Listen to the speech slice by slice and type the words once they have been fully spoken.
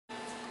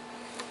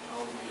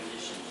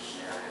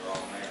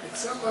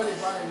Somebody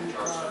buy a new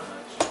car.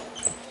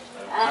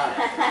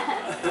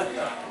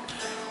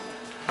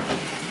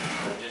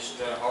 Just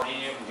hardly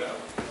any of them go.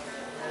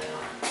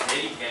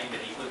 Eddie came, but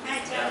he couldn't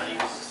get down. He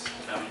was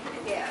coming in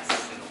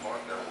the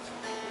park there.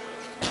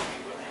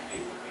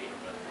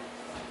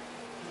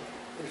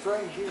 It's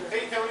right here.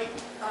 Hey, Tony.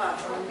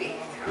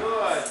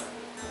 Good.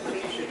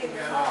 You should get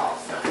the call.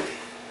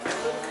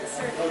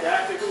 Oh,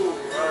 Dr. Google.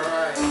 All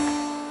right.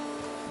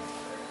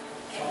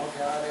 All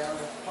got out of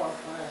the park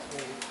last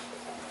week.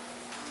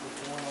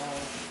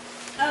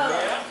 Oh.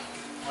 Yeah?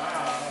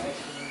 Wow.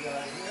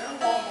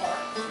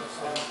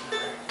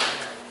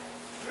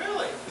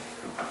 Really?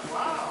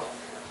 Wow.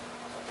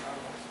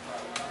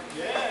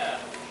 Yeah.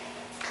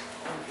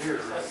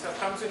 That stuff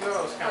comes and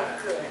goes, kind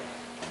of. Good.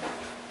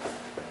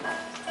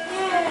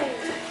 Yay!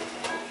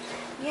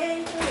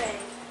 Yay, hooray.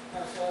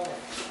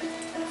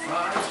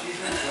 Fine, she's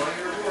enjoying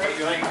her What are you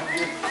doing?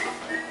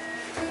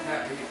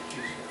 happy.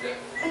 She's a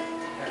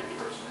happy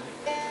person.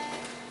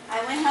 I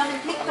went home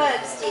and picked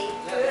bugs, Steve.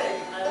 Good.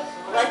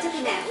 Well, I took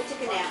a nap. We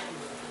took a nap.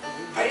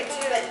 I did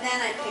too. But then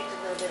I picked a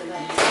little bit of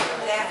bugs.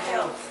 That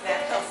helps.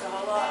 That helps a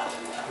whole lot.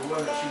 The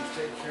one that she was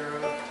taking care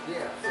of,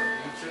 yeah, from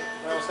Egypt.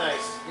 That was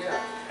nice. Yeah,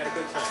 Had a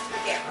good time.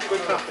 Yeah.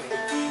 Good company.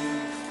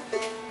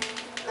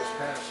 that's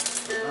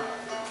past.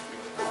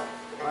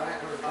 I had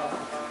her talk.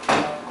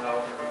 No,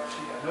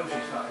 I know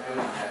she's not good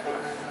at that.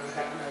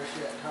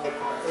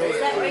 Is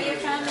that where you're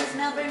from? Is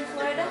Melbourne,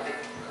 Florida?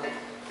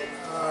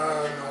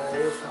 No,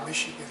 we're from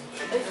Michigan.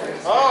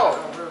 Oh,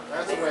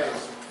 that's a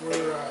ways.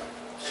 We're,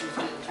 she's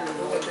getting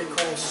to what they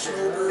call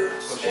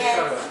snowbirds. Well, she's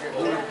got an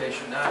older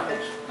patient now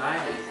who's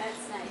 90,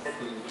 That's nice.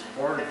 who was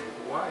born in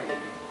Hawaii.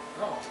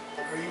 Oh,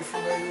 are you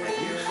familiar with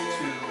the area?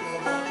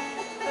 Melbourne?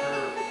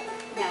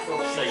 No.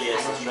 So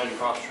yes, it's right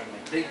across from me.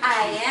 Big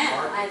I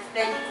am. I've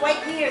been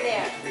quite near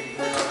there.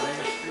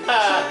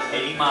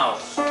 80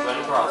 miles, right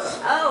across.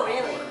 Oh,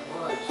 really?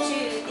 What it was.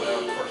 To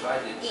Well, of course, I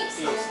didn't East.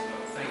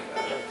 think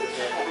about it.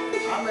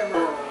 I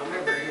remember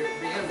it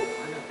being,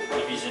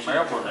 If he's in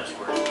Melbourne, that's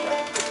where he's got.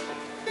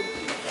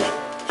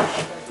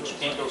 But you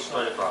can't go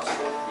straight across. You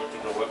have to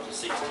go up to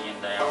 60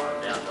 and down,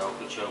 or down to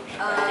Okeechobee and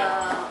back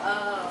up.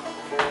 Oh.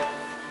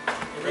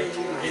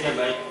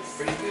 Anyway,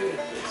 Pretty good.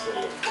 it's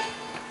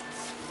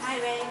Hi,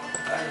 Ray.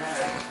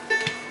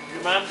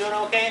 Your mom doing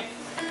okay?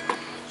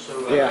 so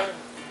Yeah.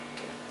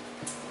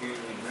 here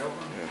in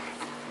Melbourne,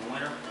 in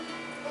winter,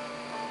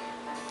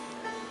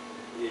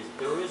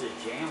 there is a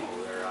jam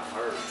over there, I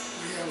heard.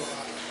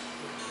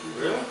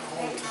 Really?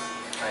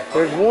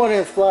 There's one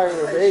in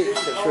Flagler Beach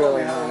that's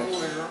really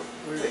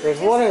nice. There's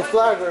one in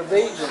Flagler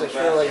Beach that's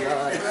really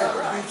nice.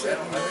 I was going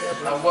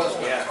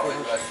to call it,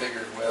 but I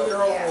figured, well,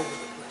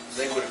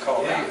 they would have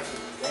called me.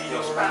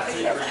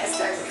 Probably the last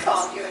time we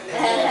called you.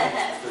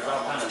 There's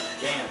all kind of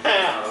jam.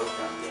 Those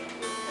kind of jams.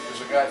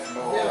 There's a guy from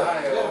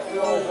Ohio,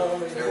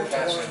 they were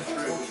passing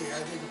through,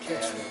 and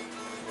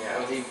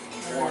well, he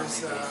warned me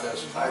that he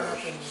does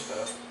Irish and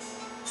stuff.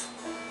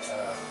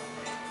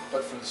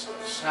 But from the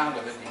sound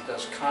of it, he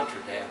does contra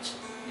dancing.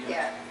 You know,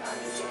 Yeah.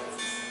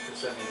 There's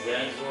some in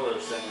Gainesville,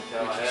 there's some in which is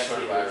Tallahassee,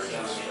 sort of there's Irish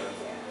and some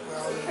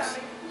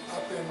stuff.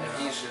 Up And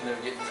he's in there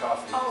getting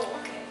coffee. Oh,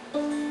 okay.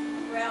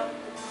 Well,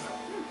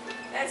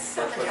 that's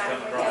some That's what's kind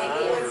coming of across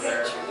little over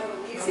there. adventure, little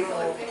musical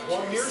adventure.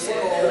 1 year ago,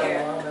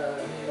 Yeah.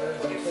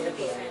 he said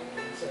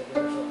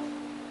there's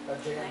a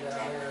jam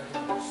down there and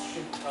he was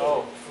shooting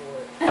Oh. for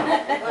it.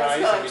 Let's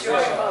go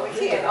enjoy it while we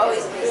can.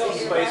 Always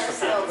busy. Place for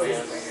Ourselves this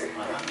conference. winter.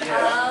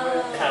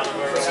 Yeah, Town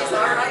where Which is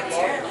all right,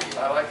 Carolyn.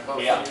 I like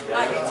both. Yeah. I do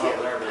too.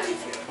 I do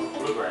too.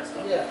 Bluegrass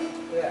stuff. Yeah,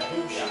 he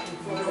was shooting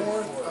for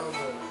north of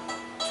the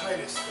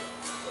Titus,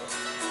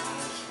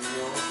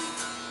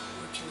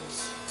 which is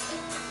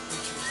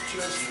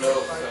just You know,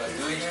 like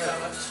Dewey's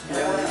coming. It's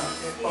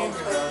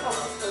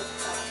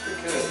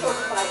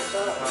supposed to buy a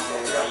boat.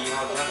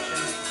 Yeehaw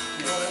Junction.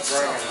 That's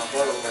Bringing a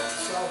boat.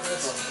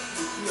 southwest,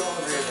 he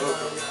always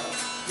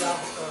said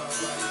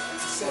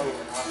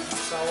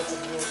south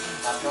and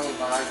northeast. I told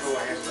him I go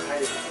ahead and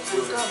pay him.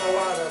 There's not a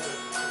lot of it.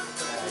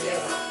 They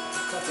have a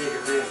couple, Take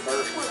a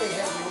reimbursement. where they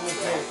have the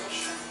little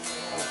village.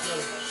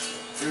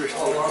 You were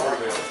still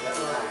Harville.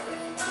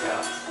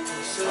 Yeah.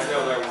 I go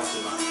there once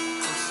a month.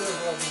 There's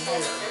several of them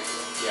there.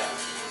 Yeah.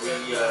 We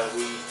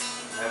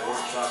have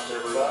workshops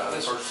every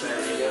first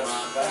Saturday of the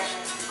month.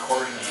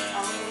 Recording And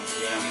then we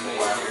jam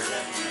for hours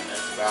and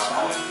that's about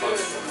all it's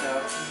supposed to be.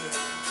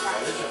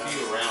 There's a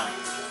few around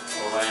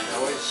Orlando.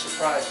 Always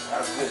surprised how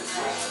good it is.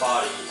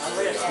 Spotty.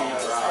 Amazing, you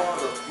know.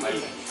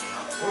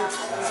 Which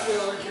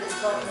village are you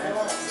talking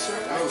about? Which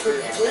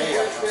village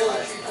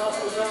are you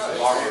talking about?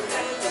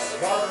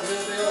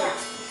 Barberville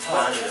Village.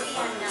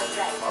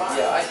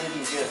 Yeah, I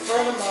didn't get A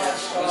friend of mine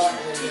saw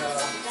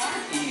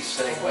E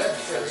saying wet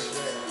because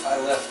I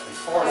left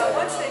before Well, that.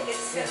 once they get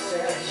settled,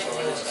 then they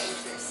change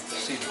their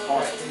See the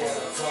point.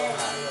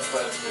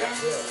 But it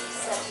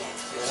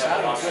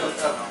sounded good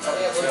up until,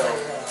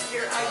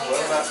 Your what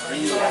idea. about We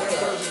you? go I've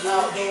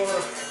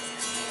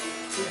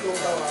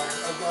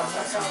gone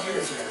some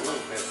years A ago.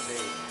 little bit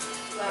big.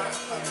 Well,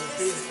 I'm a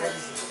big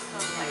crazy.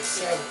 like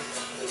Saturday.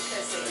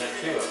 because And they there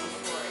are two of them.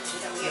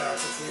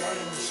 right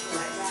in the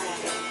spring.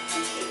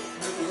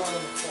 Never run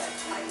in the fall.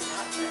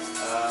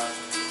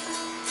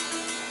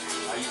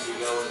 I usually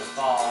go in the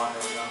fall, I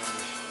never go in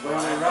the When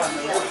we run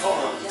the little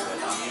hole. but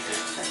I'm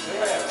usually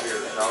back here,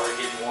 it's already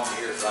getting warm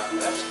here, so I can,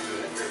 that's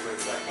good, here quick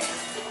as I can.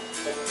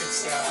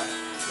 It's,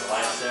 The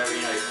last Saturday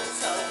in April,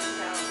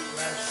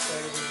 last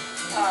Saturday.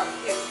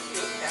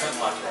 something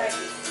like that.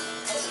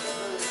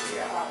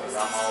 Yeah, because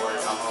I'm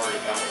already gone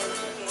with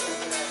it.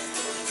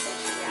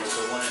 It's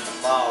the one in the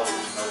fall,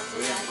 there's no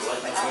November,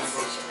 late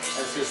November.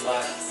 That's just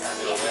like,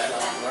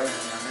 learning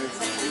a new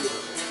computer.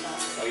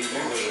 Oh, you do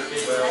the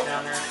kids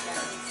down there?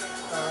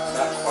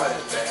 Not quite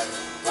as bad.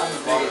 I'm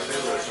the biggest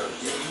fiddler, so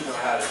you know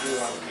how to do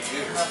on the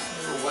computer.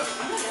 But what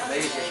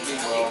amazes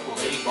me,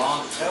 Lee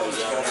Bond's tell us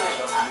got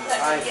something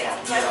iPhone.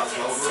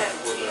 October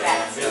with the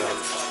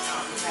village.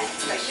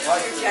 It's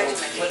like the old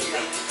flip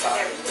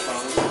top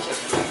phone, except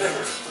it's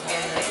bigger.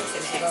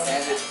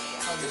 And it's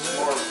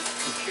more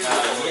computer.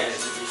 Yes,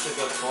 you should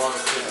go to Florida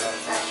too.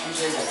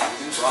 She's able to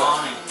do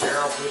Ron stuff. and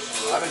Carol Bush.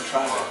 I've been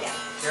trying to,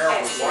 Carol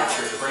would watch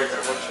her to figure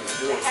out what she was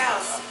doing. The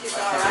house is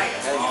all right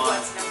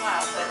once in a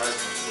while, but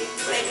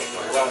maybe,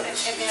 Well, and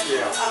then,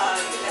 yeah.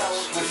 you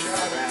Swish it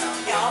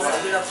around. know, also,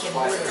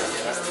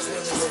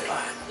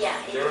 Yeah.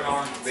 They're in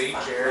Orange Beach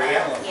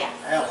area. Yeah.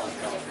 Alan.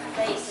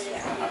 Places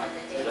at the end of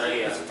the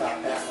day. They,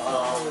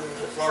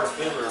 the Florida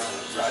Fiddlers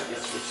is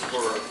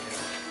for,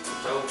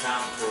 it's old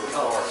time for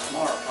Oh, Florida.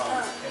 smart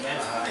phone. And then,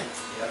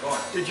 yeah, go on.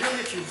 Did you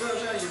get your buzz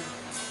out? You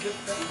get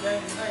that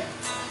down your name?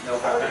 No,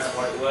 that's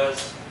what it was.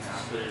 I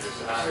put it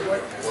aside.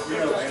 You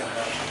know,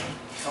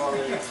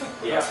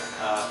 Yeah,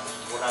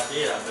 what I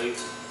did, I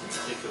moved,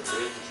 took the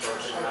bridge and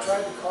started. I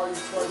tried to call you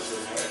twice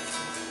today.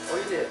 Oh,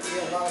 you did? We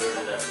had a lot of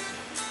Cleared it up.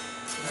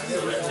 So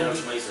that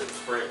tells me the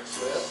spread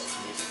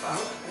needs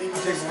filing. Even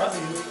take mine,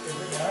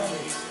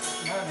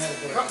 mine had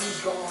the company's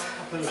gone.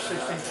 I put a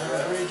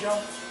 16-ton bridge on.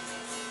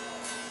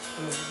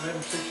 Put a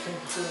 11/16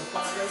 instead of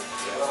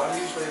 5/8. Well, I'm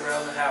usually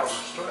around the house,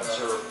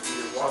 either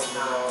walking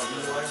around,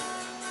 Anyway,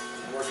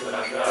 working but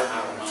on I've the got a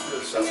garden, house or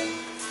on. something.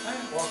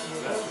 Walking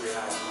I've the got road. 3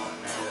 houses on it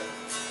now.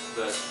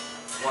 But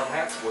what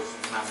happened was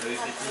when I moved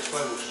it this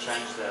way, was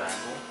change that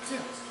angle.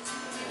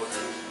 What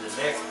the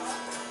neck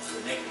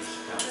used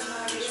to come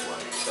this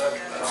way. So I've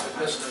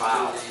been listening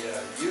to the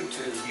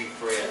YouTube. You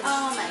Fred.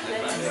 Oh my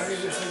Maybe goodness.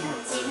 this thing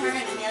was- Seen her in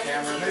a million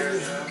Cameron there,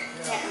 years.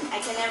 I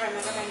can never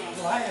remember her name.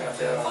 Well, I have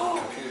down that. on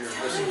the computer,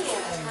 listening to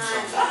something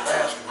Time.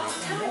 faster.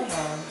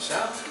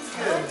 Sounds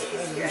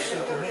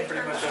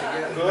pretty much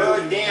together.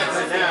 Good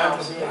dancing now.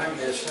 I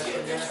miss the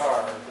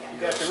guitar. You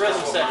got the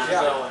rhythm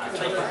section going. I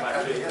think if I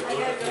took a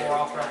little bit more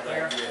off right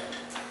there,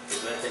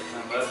 just let it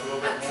come up a little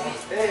bit more.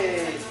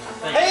 Hey!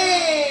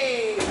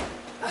 Hey!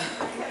 I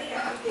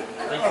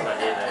think if I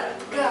did that, it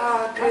would be.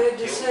 God, good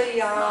to see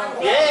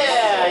y'all.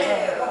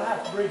 Yeah! I'll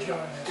have to bridge on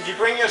that. Did you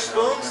bring your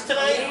spoons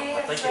tonight?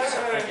 I think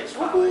it's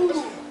fine.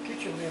 Get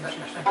your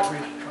M16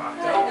 bridge try.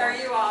 Are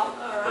you all?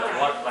 But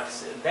what, like I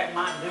said, that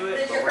might do it,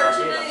 Did but your what I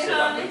person did, like I do said,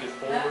 I honey? moved it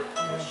forward,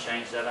 just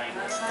change that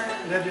angle.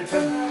 That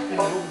depends, you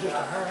know, over just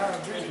a higher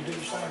bridge to do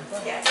the same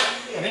thing. Yes.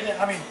 And then,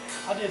 I mean,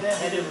 I did that,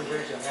 That and is a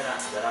bridge that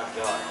I've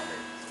got on there.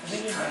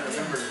 then, I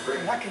remember to bring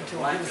and I can tell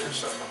blanket there or was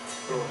some something.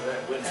 Go over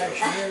that window.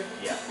 action here,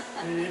 Yeah.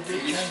 it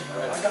did change.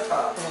 I got,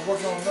 when I'm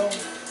working on those,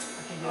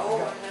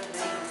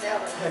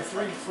 I had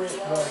 3 fret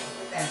buttons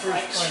and 3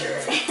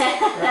 strings.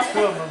 Got 2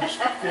 of them,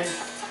 stop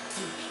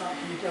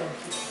each other.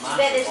 Too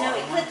bad there's no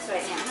eclipse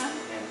right now, huh?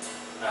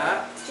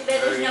 Huh? Too bad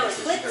there's no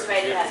eclipse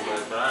right about now.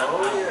 But I'm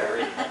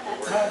very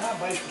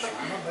ready for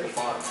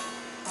it.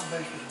 My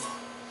bass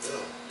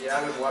was, Yeah,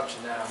 I've been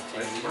watching that on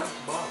TV.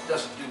 It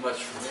doesn't do much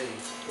for me.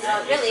 No,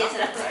 it really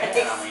isn't. I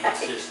mean,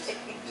 it's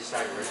just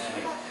like me.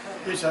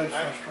 it's always I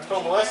frustrating.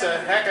 told Melissa,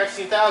 heck, I've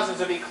seen thousands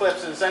of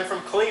eclipses. I'm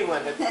from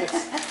Cleveland.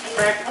 It's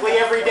practically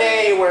every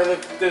day where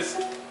the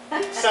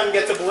sun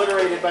gets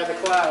obliterated by the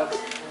clouds.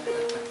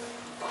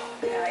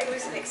 Yeah, it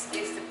was an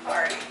excuse to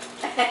party.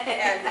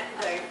 And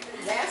the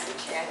NASA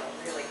channel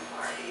really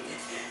partied.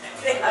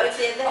 Oh,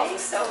 did they? Oh,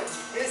 so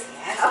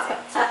enthusiastic.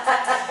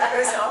 It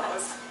was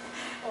almost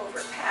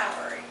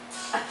overpowering.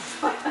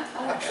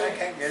 I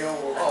can't get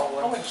over all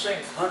of them. I've seen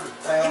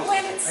 100,000. You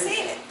went and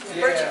seen it.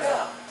 Where'd you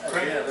go?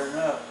 Yeah, they're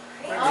not.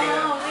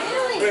 Oh,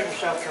 really? Britain,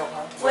 South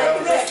Carolina. What,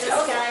 was the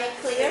sky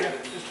clear?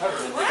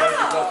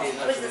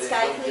 Wow. Was the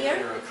sky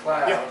clear? Or a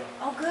cloud. Yeah.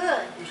 Oh,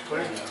 good. It was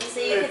clear. So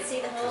you could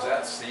see the Because whole,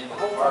 that's the end of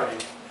the party.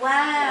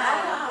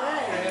 wow,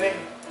 good. And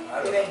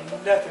it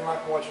ain't nothing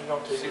like watching it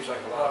on TV. Seems like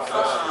a lot of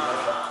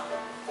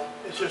fun.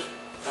 It's just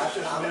it's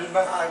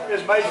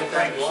amazing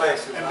thing to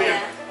see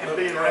and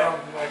being around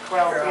a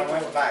crowd of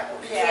people.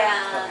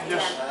 Yeah,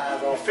 Just,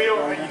 yeah, you feel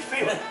it when you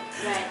feel it.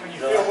 right. When you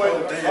feel where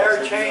the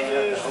air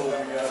changes,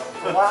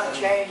 the light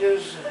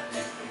changes,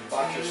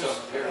 Watch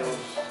yourself a pair of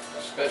those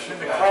special.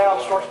 and the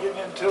crowd starts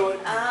getting into it.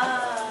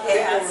 Oh,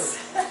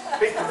 Yes.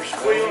 People are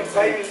squealing,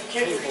 babies,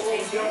 kids are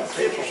squealing, young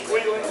kids are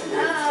squealing.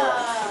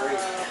 oh,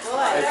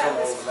 boy. That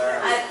was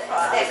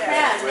That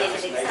crowd made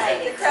it The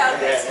exciting. crowd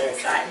makes it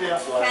exciting.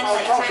 Yeah. Kind of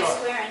like Times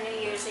Square on New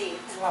Year's Eve.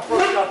 When I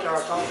first got there,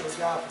 I talked to a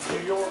guy from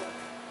New York,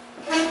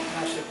 And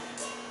I said,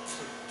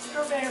 you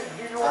know damn,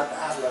 you know what?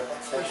 I looked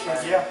at He that said,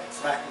 thing yeah.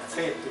 back in the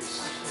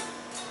fifties.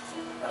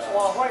 That's a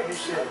long way. He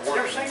said, you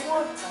ever seen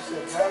one? I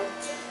said,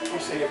 no. He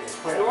said,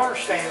 well, you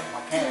understand.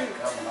 Mechanic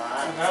come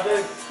by. And I do.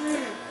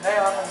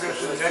 Now I'm gonna go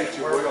to the Just next get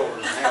your world.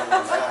 wheels and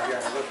handles out here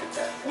and look at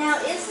that. Now,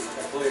 The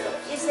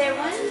clips. is there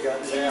one You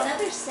got- in yeah.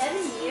 another 7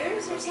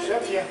 years or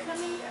something Yeah.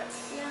 coming?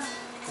 Yeah.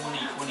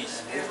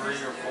 2023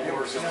 or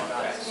 4 or something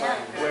like that. Yeah.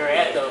 Where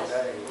at though?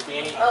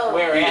 Oh.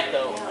 Where at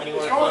though?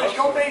 Anywhere It's close?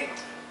 gonna be,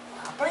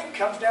 I think it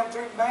comes down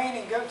through Maine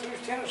and goes through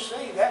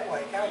Tennessee that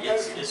way. Kind of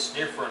goes It's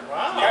different.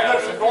 Wow. Yeah,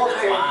 goes from north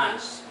the to-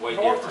 line's way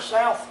north to different.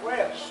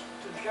 southwest.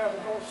 It's kind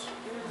of north.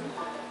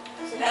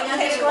 So Now, now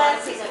okay, there's a lot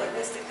of glasses people over have there.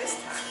 missed it this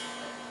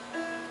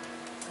time.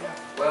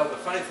 Well, the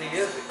funny thing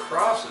is, it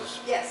crosses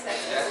Yes,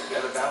 that's.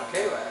 at about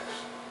Galax.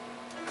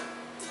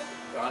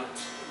 On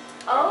its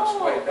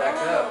Oh, way back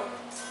oh. up.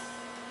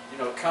 You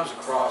know, it comes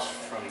across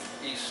from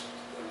east,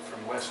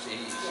 from west to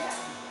east. Yeah,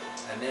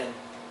 And then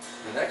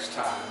the next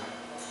time,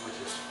 which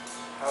is,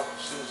 how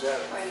soon is that?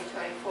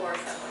 2024 or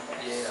something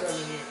like that. Yeah.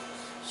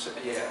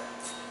 7 years.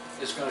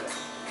 Yeah, it's gonna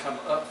come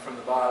up from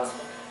the bottom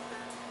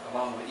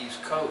along the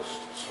east coast,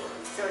 sort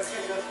of. So it's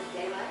gonna go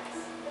through Galax?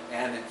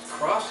 And it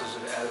crosses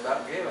it at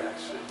about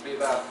Galax. It'd be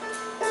about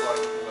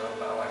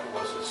like it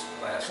was this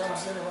last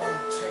Comes time. in around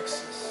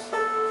Texas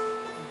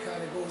and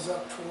kind of goes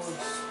up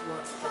towards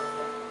what,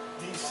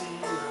 DC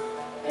or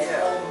Yeah.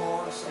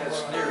 Baltimore or Yeah, it's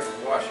somewhere. near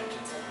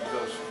Washington. It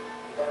goes,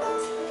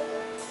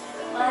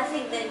 Well, I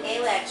think that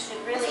Galax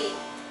should really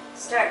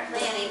start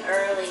planning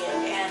early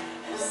and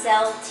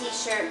sell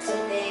T-shirts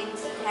and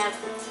things and have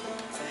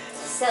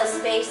sell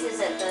spaces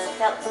at the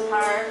Felton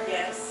Park.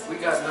 Yes. we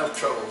got enough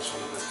troubles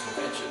with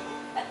the convention.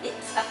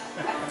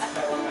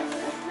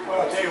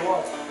 Well, I tell you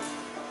what,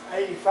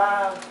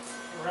 85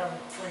 around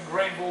between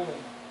Greenville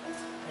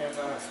and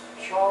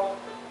Charlotte,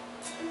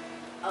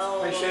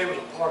 Oh. they say it was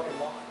a parking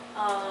lot.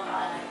 Oh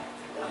my.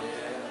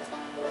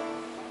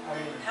 I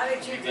mean, How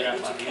did you You do? been out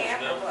Did my you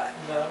camp or Hillsville? what?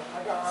 no,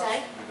 I got, Say?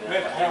 You been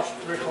Rent up a my house,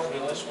 house Rick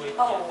Horton. this week?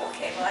 Oh,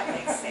 okay, well, that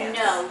makes sense.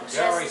 No,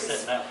 They're already just.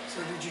 setting up. So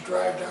did you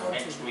drive down to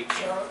Next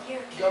weekend. Charlotte? You're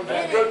go,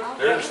 kidding. go, Oh,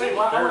 There's- see,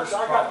 I there's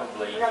got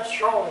probably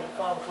Charlotte at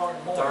 5 o'clock in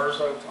the morning. Third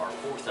So, or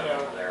fourth of them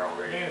are there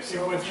already. then see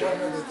So what it's you, one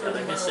of the Yeah, 30 they've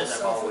been miles setting up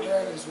south all of week.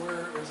 that is where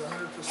it was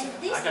 100%.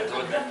 And these I got to people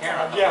look at come the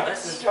camera. from. Yeah,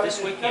 That's it's this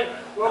just- weekend.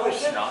 well, No, they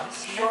it's said not.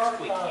 It's Charlotte,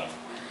 next weekend.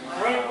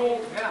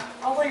 Greenville, Yeah.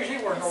 I think it's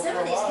anywhere in North Some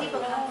of these Carolina. people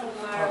come from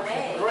far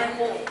away.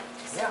 Greenville,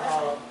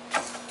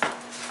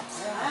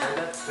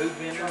 Food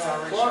vendors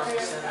already starting to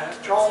Columbia, set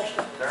up.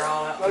 Charleston, They're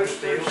all out in the those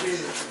three field.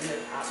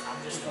 cities. I'm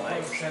just 100%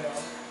 amazed. of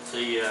it.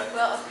 The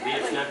Well,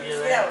 apparently, VFW you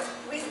there, know,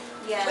 we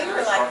Yeah.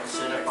 were starting like to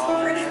set up all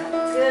in pretty, there.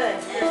 Good.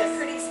 there's a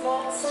pretty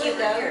small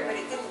sliver here, but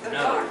it didn't go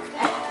No. dark. No,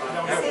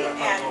 See, I put a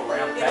and little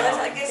round unless,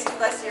 I town. guess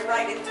unless you're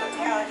right in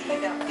totality, you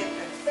don't get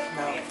the effect.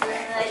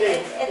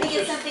 I think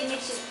it's something you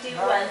should do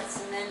once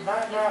and then you've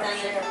done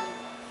it.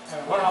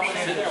 Well, I went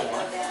in there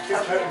once. Two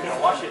totally I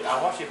different.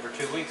 watched it for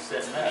 2 weeks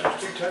setting up.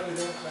 Two totally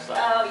different things. So,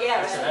 Oh,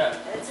 yeah. That's right. enough.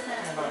 That's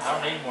enough. I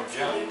don't need more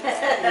junk.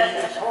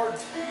 It's hard,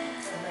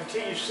 and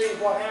until you see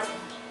what happens,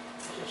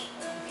 it's just,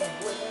 you can't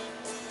believe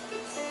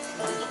it.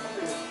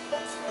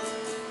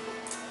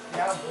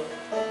 Yeah, I'm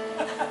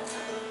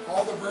hooked.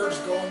 All the birds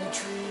go in the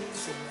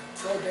trees and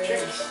go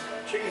dance.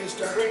 Chickens,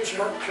 start crickets to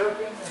start chirp.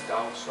 chirping, and,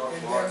 Dogs start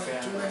And barking.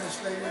 then 2 minutes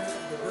later,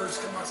 the birds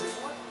come out and say,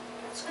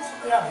 what's going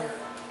on Yeah. here?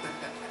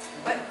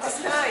 But the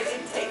sky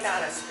did take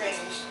on a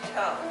strange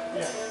tone.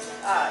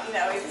 yeah. You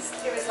know, it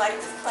was like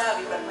it was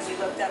cloudy, but when you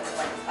looked up, it was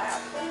like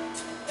cloud.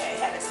 Yeah, it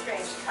had a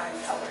strange kind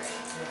of coloring.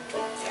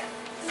 Yeah.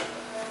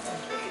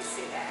 You could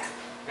see that.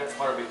 Got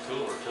quite a big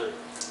cooler too.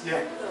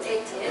 Yeah.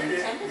 It You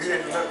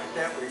did. didn't look at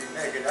that with your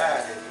naked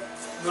eye, did you?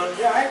 But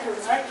yeah,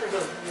 after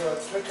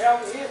the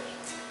totality hits,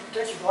 you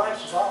take your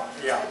glasses off.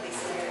 Yeah. I'd be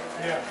scared.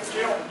 Yeah,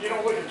 but you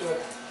don't look at the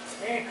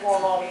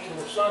uniform on it till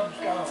the sun's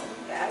gone.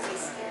 Yeah, I'd be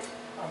scared.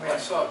 I I mean,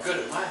 saw it good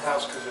at my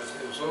house because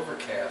it was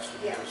overcast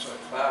and there was a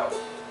cloud.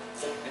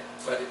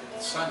 But the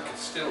sun could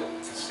see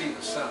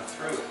the sun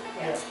through it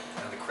yeah.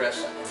 and the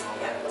crescent and all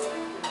that.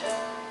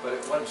 But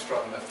it wasn't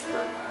strong enough to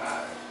hurt my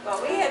eye.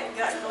 Well, we hadn't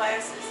got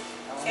glasses,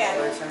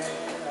 and They say,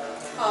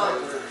 I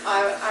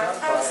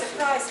was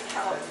surprised at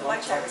how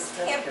much I was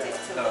tempted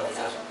to No, look it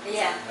up. wasn't.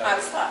 Yeah. I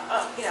was thought,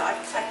 you know, I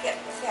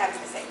kept having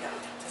to say no.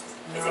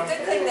 It's a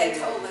good thing they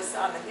told us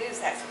on the news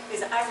that,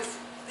 because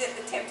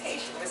the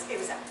temptation was, it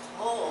was a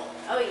whole.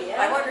 Oh, I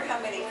yeah. wonder how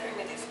many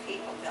primitive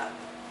people got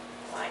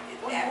blinded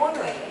Well, that you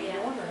wonder, way.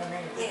 you wonder how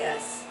many people,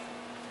 Yes.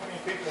 how many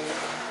people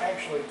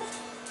actually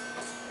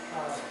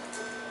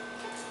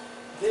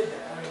did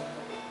that. I mean,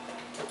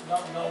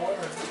 not knowing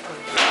or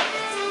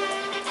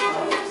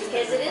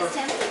Because it is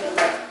tempting to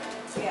look.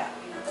 Yeah.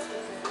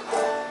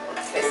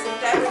 Because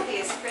that would be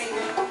a strange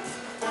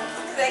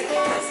thing,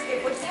 because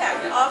it wouldn't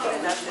happen often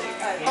enough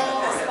that a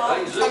small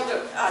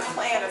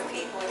clan of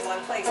people in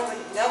one place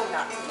wouldn't know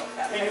not to look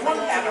up. And They you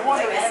wonder, wouldn't have you a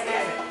wonder place how to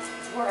many, have it.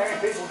 you wonder how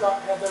many people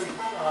have those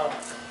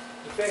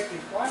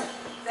defective glasses.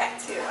 That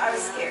too, I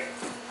was scared.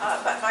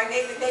 But my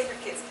neighbor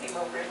kids came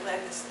over and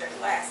lent us their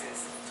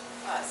glasses.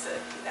 So,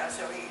 you know,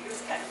 so it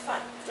was kind of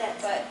fun.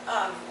 That's- But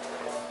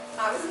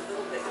I was a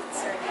little bit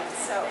concerned even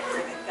so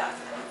where they'd gotten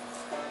them.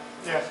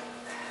 Yeah.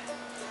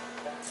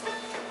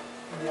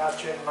 Yeah, I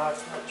checked my,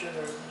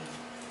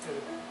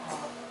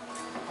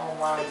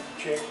 online, you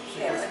check and see.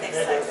 Yeah, when they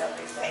They signed do- up,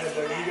 they thank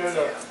they you do. back. You go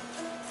to,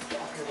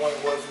 I forget what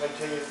it was, and they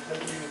tell you, they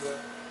give you the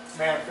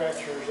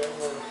manufacturers that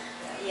were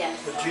Yes,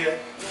 legit,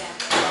 yeah.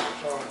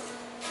 so.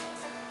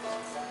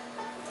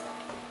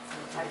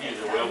 Use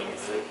a welding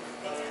tool.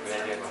 We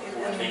had to have a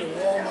Went 14. into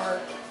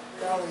Walmart,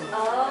 probably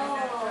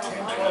Oh,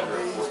 10, Like 12 under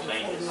days 14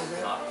 before the is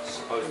event. not They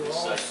supposed to were be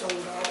all safe.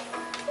 sold out.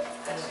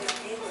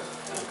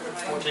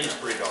 14 is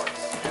pretty dark. is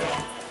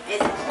it?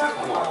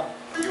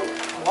 Yours.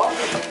 A lot of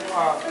them,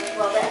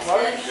 Well, that's Well,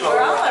 good. so- You're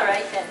all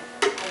right then.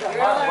 I got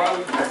You're all mine right.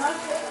 welded.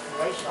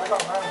 I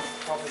got mine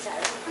probably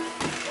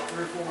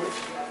 3 or 4 weeks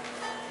ago.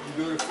 You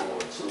go to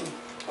Ford soon.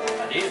 I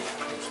did.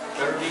 It's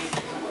 30.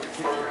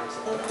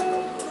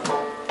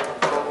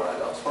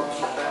 It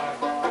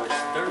was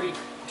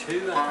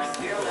 32, I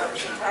think. You don't know the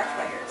guitar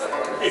players.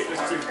 It was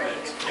too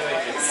much. It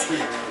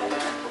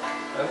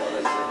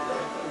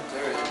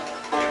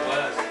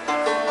was.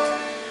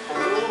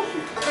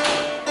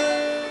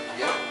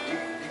 Yeah,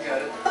 you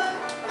got it.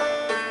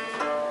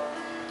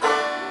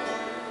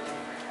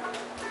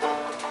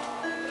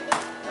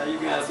 How you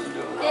guys are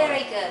doing?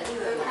 Very good.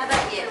 How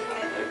about you?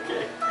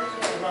 Okay.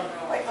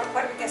 Wait,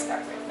 what are we gonna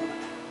start with?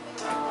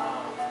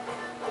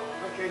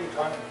 Okay, you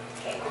kind of.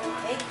 Okay.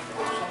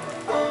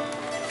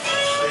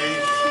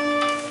 Hey,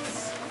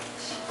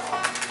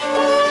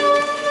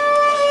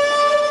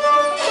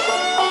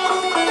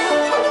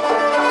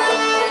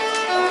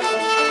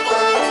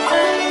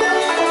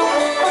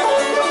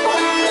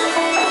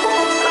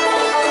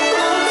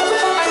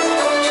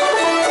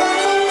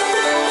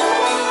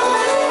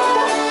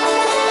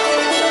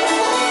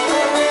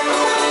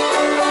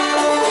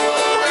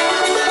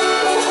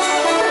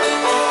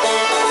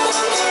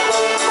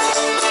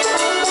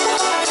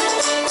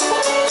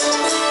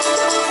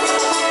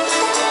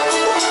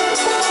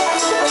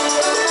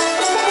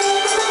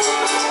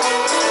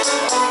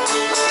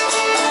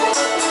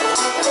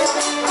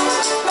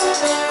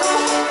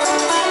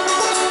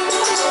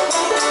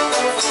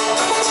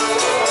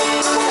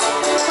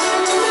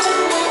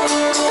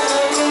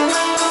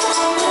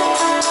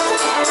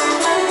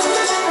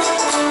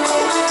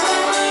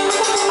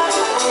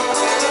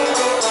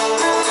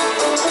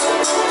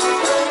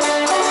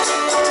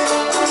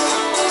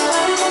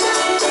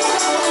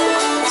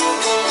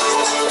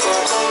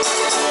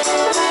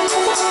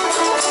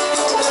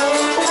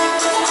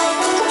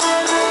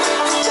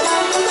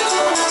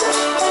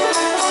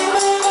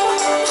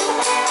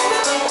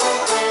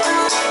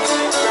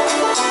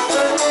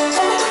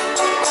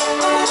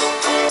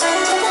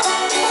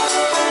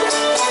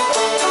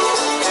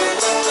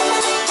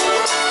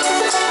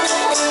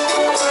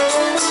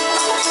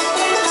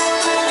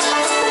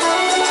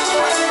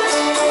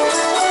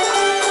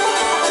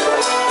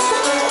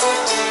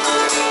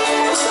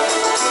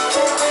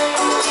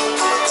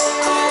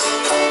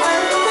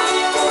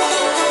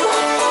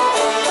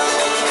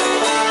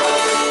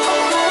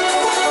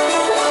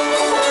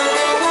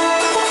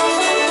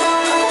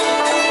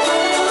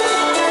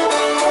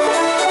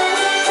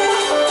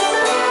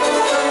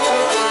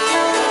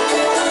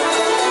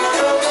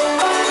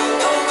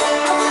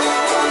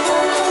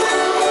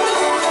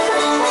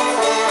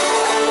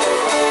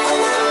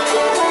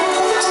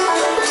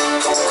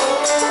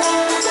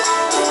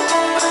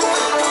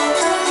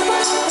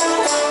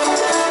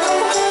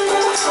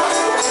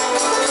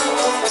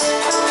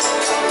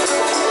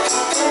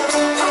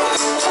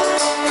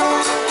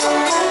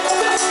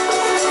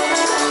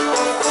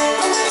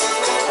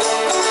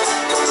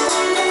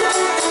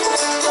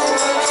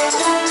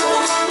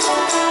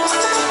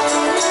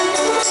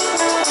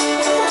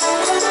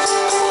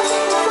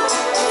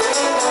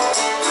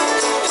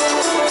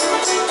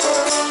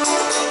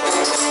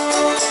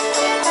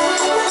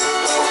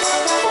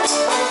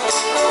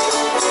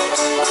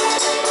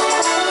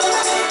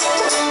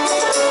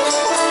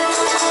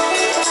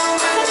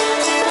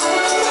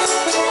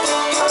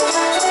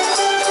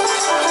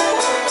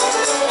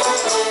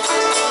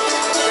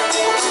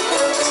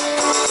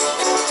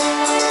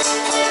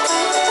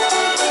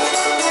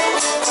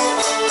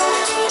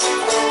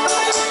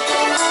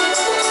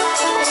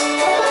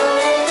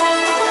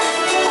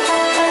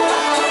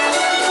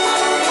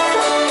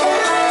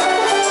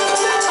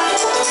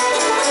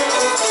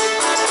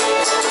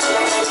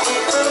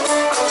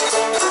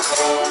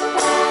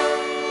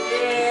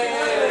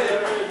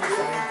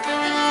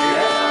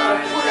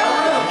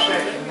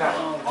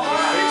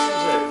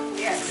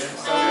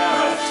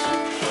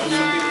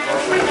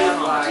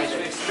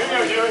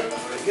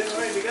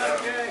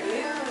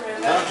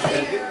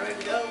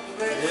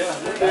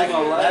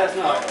 Last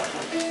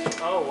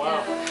night. Oh,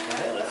 wow.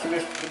 Well, let's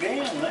just begin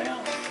now.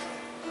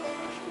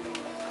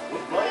 We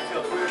play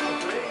till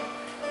Christmas Eve.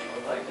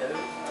 Well, they do.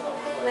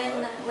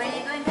 when are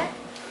you going back?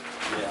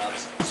 Yeah,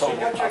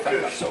 I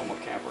think I sold my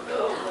camper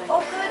down. Oh,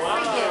 good for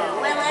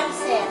you. Well, I'm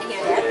sad to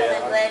hear that, but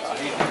I'm glad I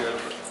you need to go,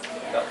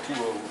 got two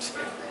O's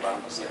by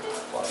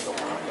myself. Well, I don't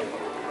mind.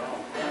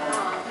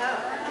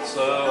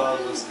 So I'll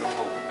just go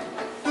home.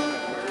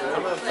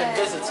 Come up and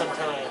visit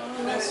sometime.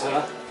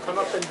 Huh? Come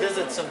up and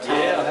visit sometime.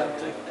 Yeah, I have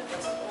to.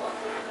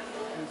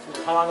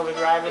 How long of a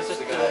drive is it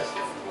to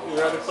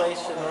your other place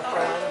in North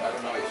Carolina?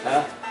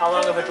 Huh? How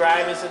long of a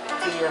drive is it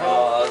to your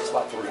home? It's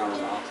about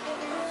 300 miles.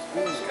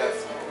 Yeah,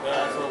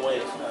 that's a little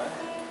ways.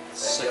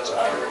 6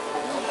 hours.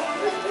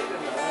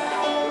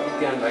 You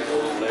can make a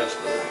little less,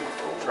 but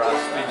try to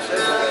speed it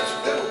up.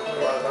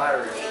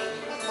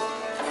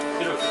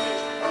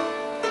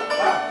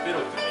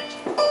 Fiddle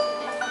connection.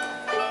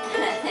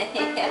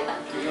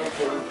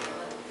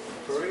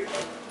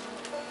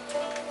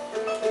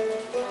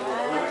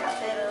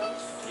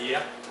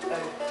 Yeah.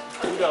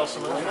 Who else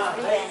am I?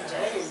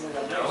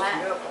 No.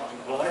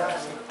 Boy,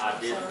 I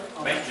did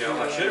banjo.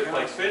 I should have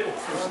played fiddle.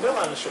 Still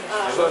on the show. I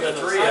looked at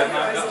 3 of them.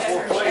 I've got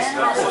 4 places. I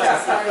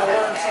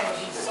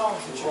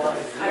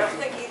don't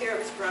think either of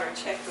us brought our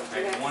checkbook.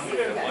 We have to One see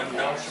that.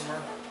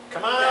 dulcimer,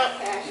 Come on up.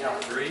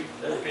 3,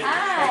 4 fiddles.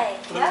 Hi,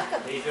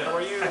 welcome. How you How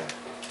are doing? you?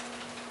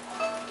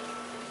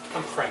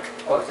 I'm Frank.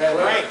 What's that?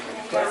 Frank.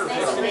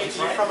 Nice to meet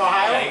You you. from Yeah,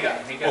 Ohio?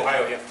 he got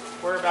Ohio, yeah.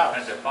 Whereabouts?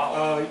 That's a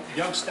fall.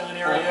 Youngstown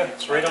area,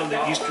 it's right on the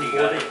eastern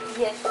border,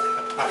 Yes.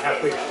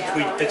 halfway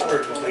between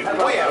Pittsburgh and Cleveland.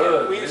 Oh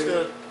yeah, we used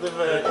to live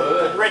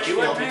in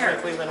Richfield between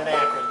Cleveland and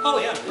Akron. Oh,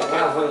 yeah.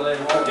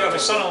 Yeah, my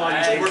son-in-law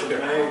used to work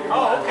there.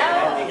 Oh,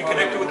 okay. You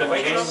connected with the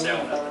Can't Vikings?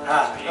 sell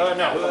nothing.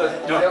 No.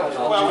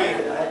 Well,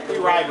 we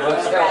ride with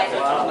them.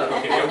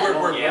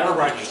 Yeah, we're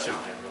riding soon.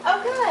 Oh,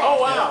 good. Oh,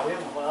 wow.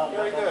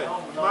 Very good.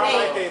 Tomorrow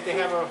night they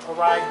have a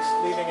ride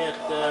leaving at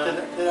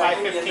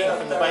 5:15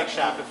 from the bike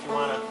shop if you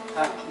want to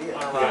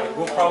Yeah, ride.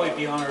 we'll probably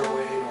be on our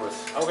way north.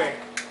 Okay.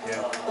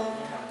 Yeah.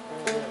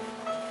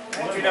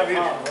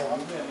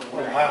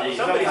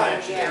 Somebody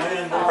mentioned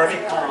it. Pardon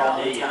me?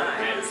 Yeah.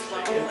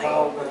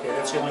 Okay,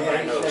 that's the only one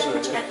I know, so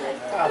it's good.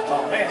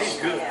 Oh, man, he's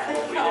good.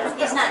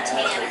 He's not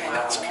tan or anything.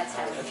 That's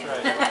how That's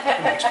right.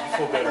 It makes me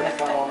feel better.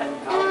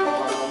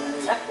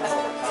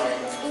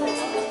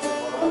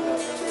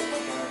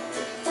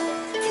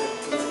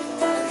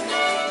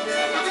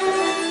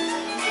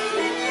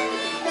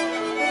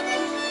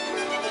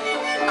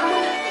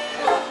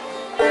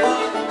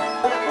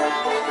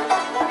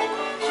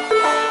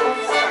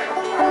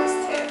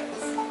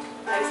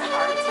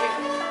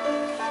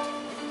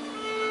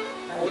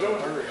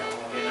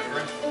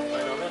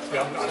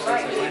 Yeah, I'm not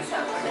fine.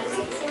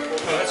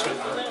 Oh, that's good.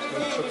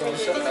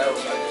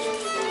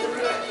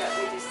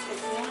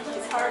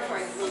 It's hard for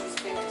him to move his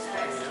fingers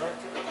fast.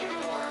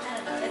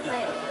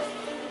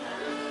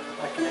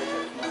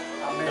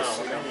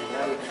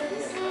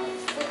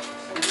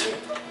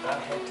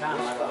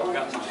 I've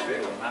got my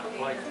fiddle in my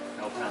plate.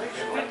 No time to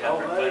fiddle. I got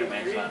her plate,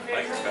 man, so I'm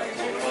like, got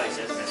 4 plates.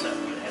 That's been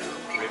something that had a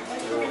ribbon in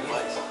 4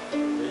 plates. It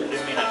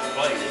didn't mean I could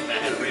play, it just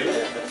meant I had a ribbon.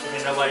 I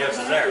mean, nobody else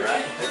is there,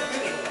 right?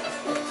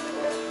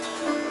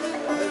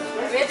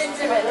 Ribbons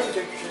are ribbons.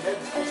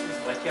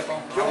 They kept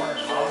on hollering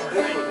and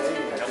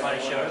hollering. Nobody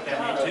showed up. They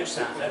had 2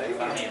 signs up.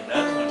 Finally,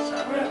 another one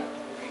signed up.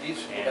 And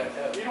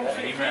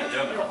he ran to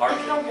them in a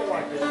heartbeat.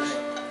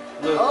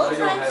 Old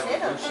time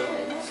fiddle.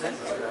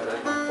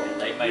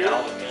 They made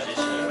all the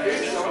musicians,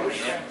 made so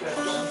many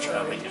episodes. I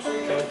mean, the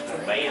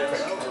bands.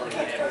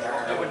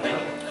 There wouldn't be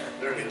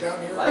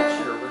any. Last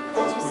year,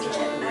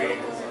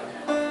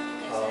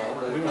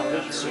 We went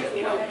down to see it.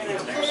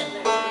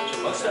 So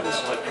most of us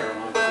lived there.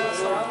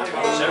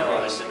 Several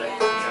of us said, they,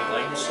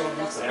 ladies, we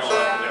don't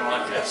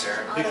like that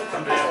there.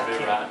 Come down, do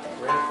right.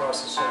 Right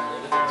across the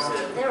center.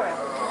 There were.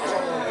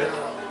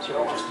 So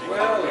we just make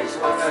well, it's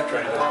like that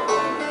train.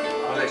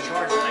 Well, they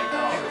charge $8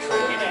 to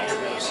get in.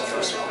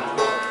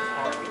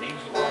 You need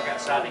to walk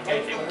outside the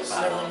gate, they want $5.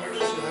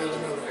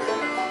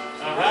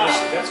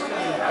 That's coming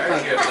out.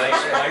 There's your bass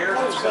player.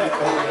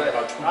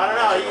 I don't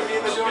know, he's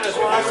either doing his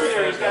washing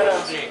or he's got a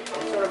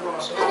sort of a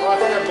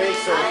walking bass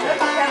sort of I thing.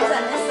 hope he comes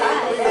on this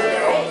side. That'd be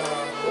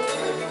great.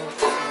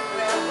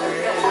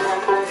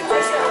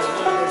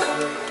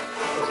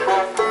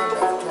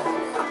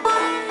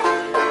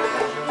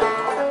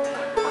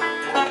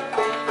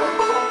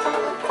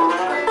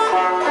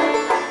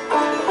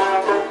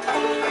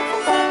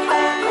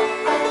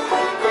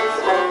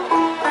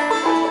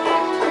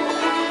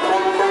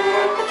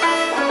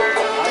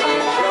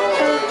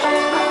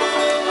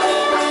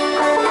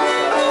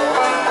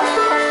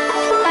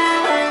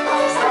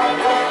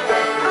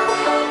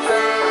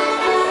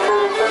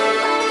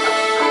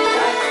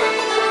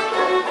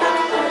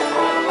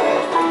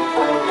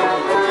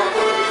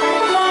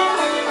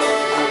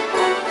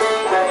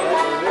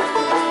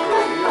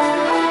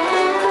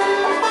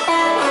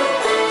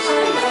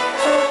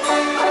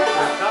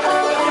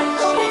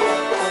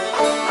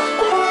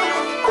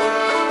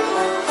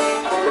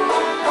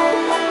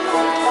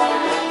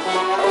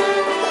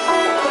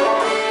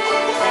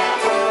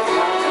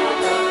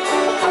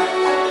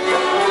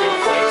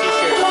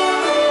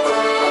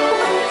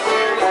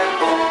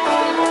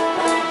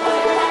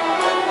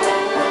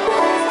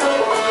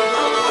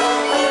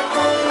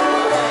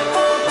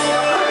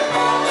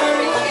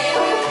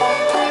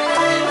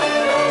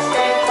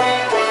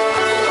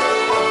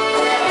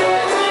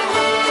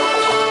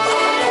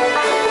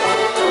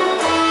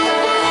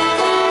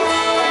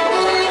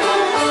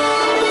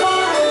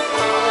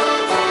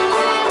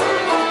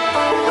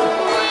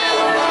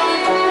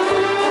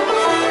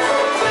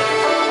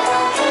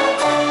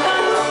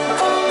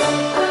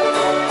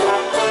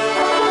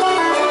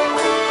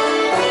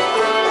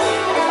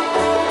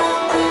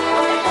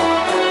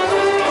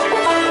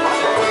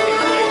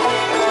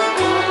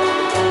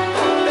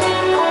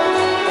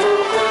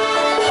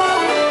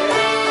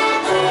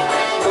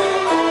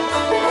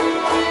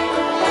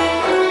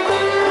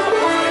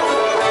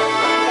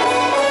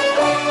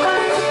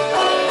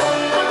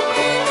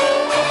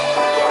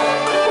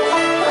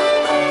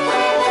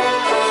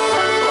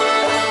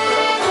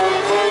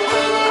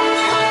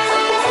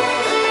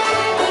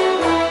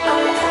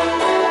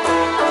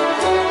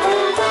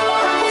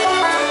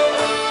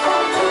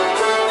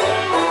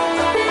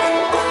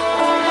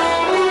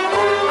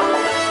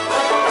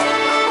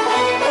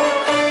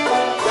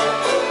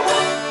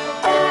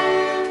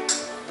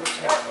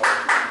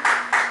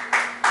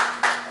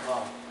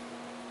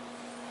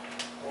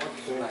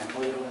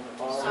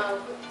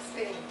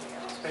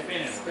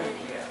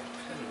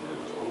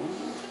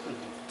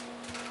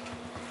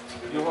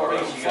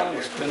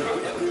 It's been a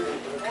while.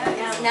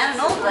 Not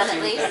an old one, at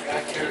least.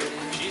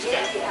 She's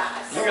got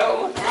You got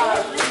one?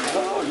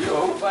 Oh, you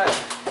old fat.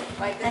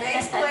 Like the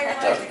bass player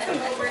likes to come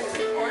over into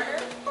the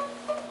corner.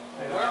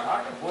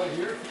 I can play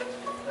here.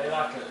 They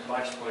like the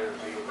bass player to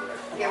be over there.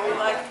 Yeah, we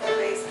like the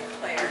bass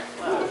player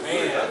club.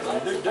 Man, that's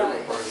a big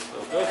difference for us,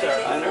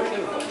 though. I never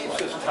knew one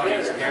like that. Tony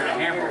was scared of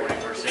hammer when he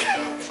first seen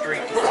the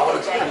string.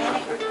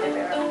 Gigantic.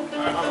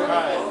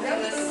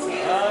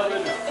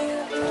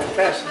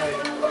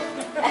 Fascinating.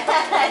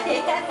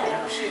 Yeah.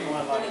 Never seen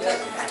one like that.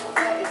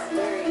 That is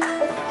very.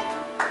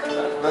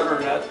 That's better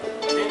than that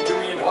Came to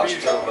me in a watch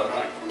vision. club,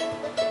 I think.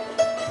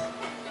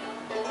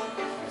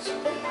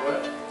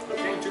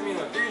 Came to me in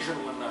a vision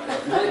one night.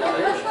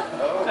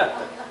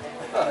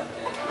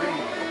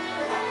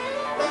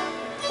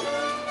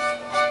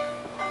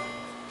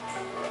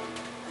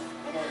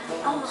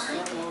 Oh,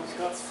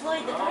 it's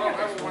Floyd the I don't barber.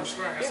 have one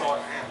string, that's all I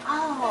have.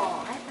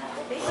 Oh, I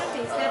thought big.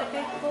 He's got a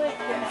big Floyd.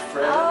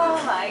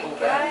 Oh my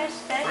gosh,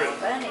 that's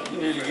funny. You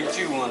need to get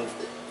you one,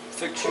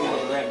 fix you one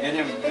of them, get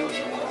him to do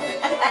it one of them.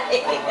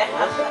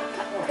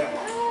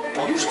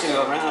 We used to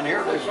around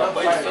here, there's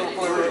nobody to fill the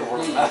river.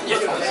 That's a I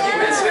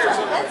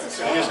guess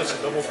shame. it's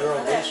a double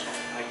barrel bass.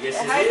 I guess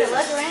They're it hard is. to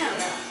look around.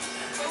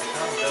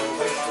 Double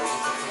bass.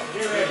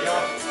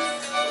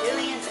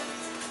 Julian.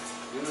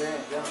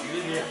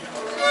 Julian.